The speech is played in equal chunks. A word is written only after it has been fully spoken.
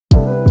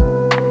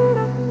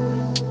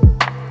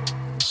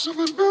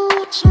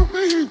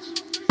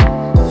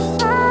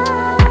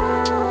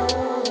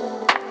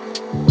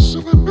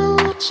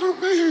to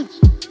me.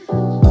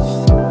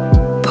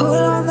 Pull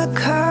on the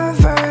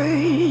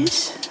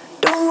covers.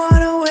 Don't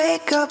wanna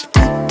wake up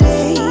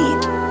today.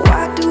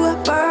 Why do I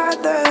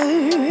bother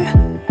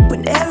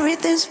when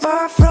everything's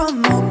far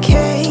from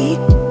okay?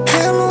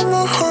 Hand on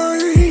my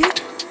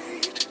heart,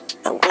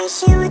 I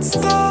wish you would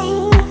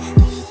stay.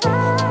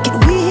 Can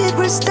we hit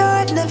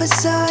restart? Never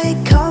saw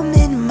it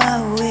coming my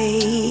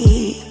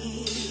way.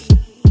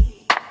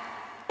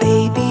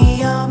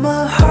 Baby, I'm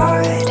a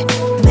hard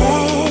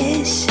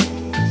mess.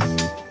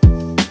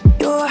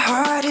 Your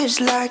heart is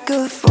like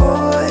a fortress,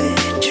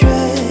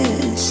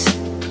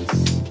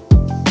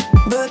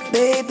 but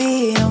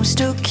baby, I'm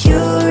still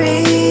curious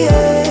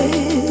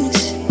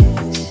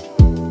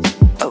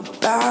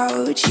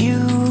about you.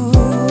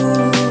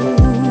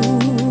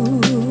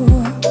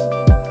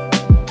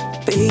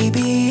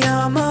 Baby,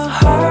 I'm a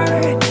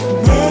hard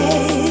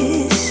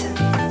mess.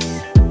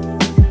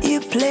 You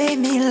play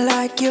me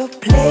like you're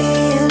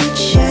playing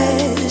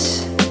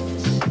chess.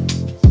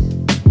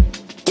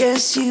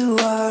 Guess you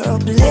are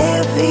oblivious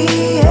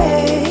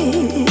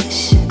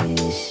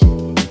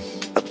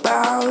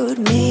about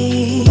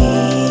me.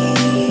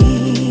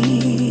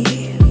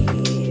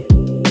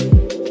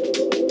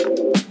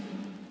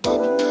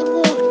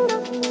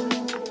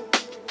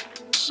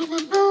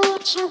 something new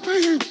to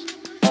me.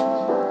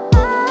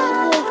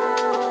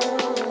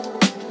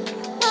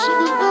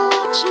 Something new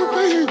to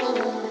me.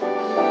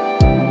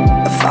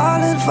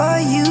 Falling for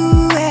you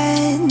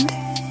and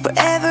for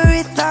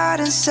every thought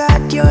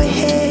inside your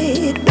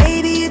head.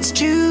 Baby, it's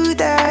true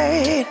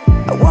that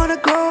I wanna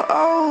grow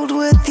old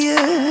with you.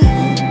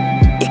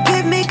 You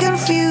get me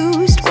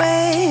confused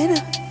when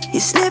you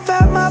slip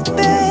out my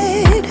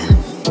bed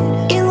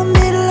in the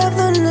middle of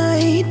the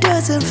night.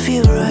 Doesn't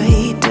feel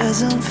right,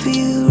 doesn't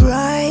feel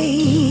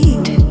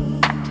right.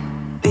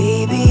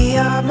 Baby,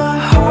 I'm a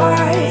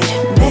hard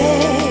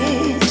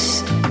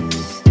mess.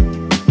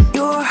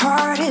 Your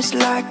heart is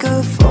like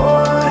a fortress,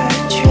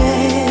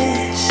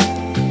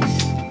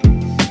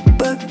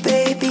 but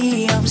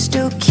baby, I'm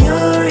still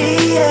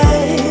curious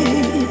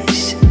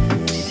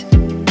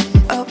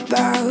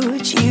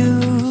about you.